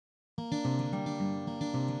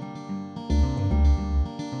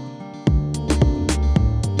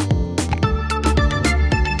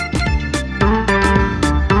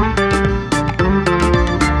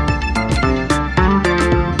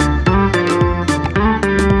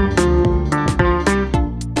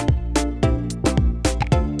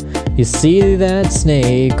You see that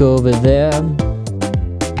snake over there?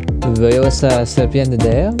 Veo esa serpiente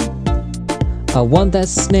there? I want that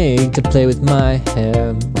snake to play with my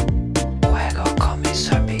hair. Juego con mi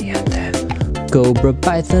serpiente. Cobra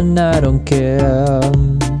Python, I don't care.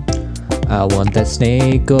 I want that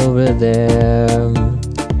snake over there.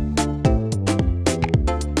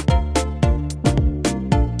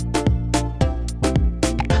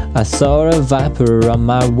 I saw a viper on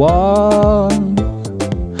my wall.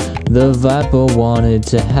 The viper wanted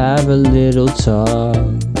to have a little talk.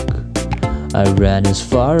 I ran as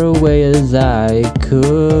far away as I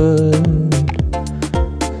could.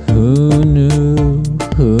 Who knew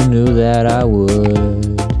that I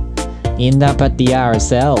would end up at the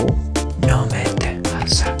RSL? No me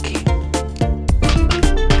dejas aquí.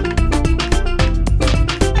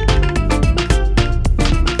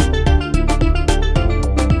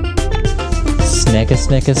 Snack a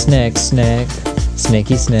snack a snack snack.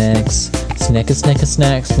 Snaky snacks. Snack a snack a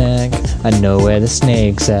snack snack. I know where the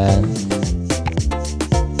snake's at.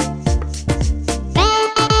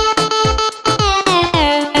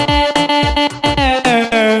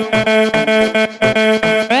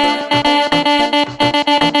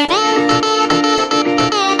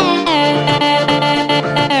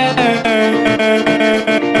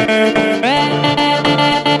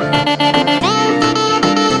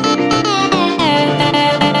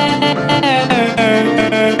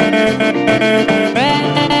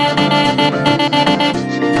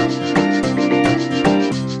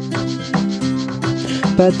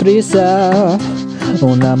 Patricia,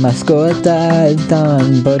 una mascota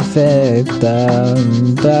tan perfecta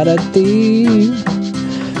para ti.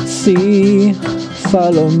 Sí,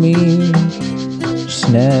 follow me.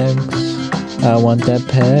 Snex, I want that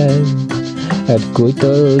pet. El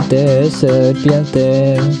cuito de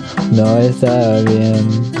serpiente no está bien.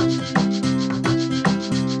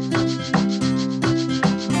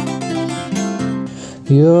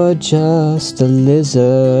 You're just a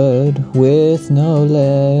lizard with no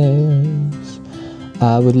legs.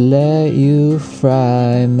 I would let you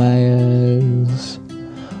fry my eggs.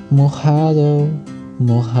 Mojado,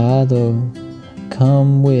 mojado,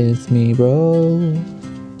 come with me, bro.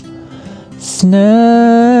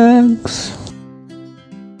 Snex.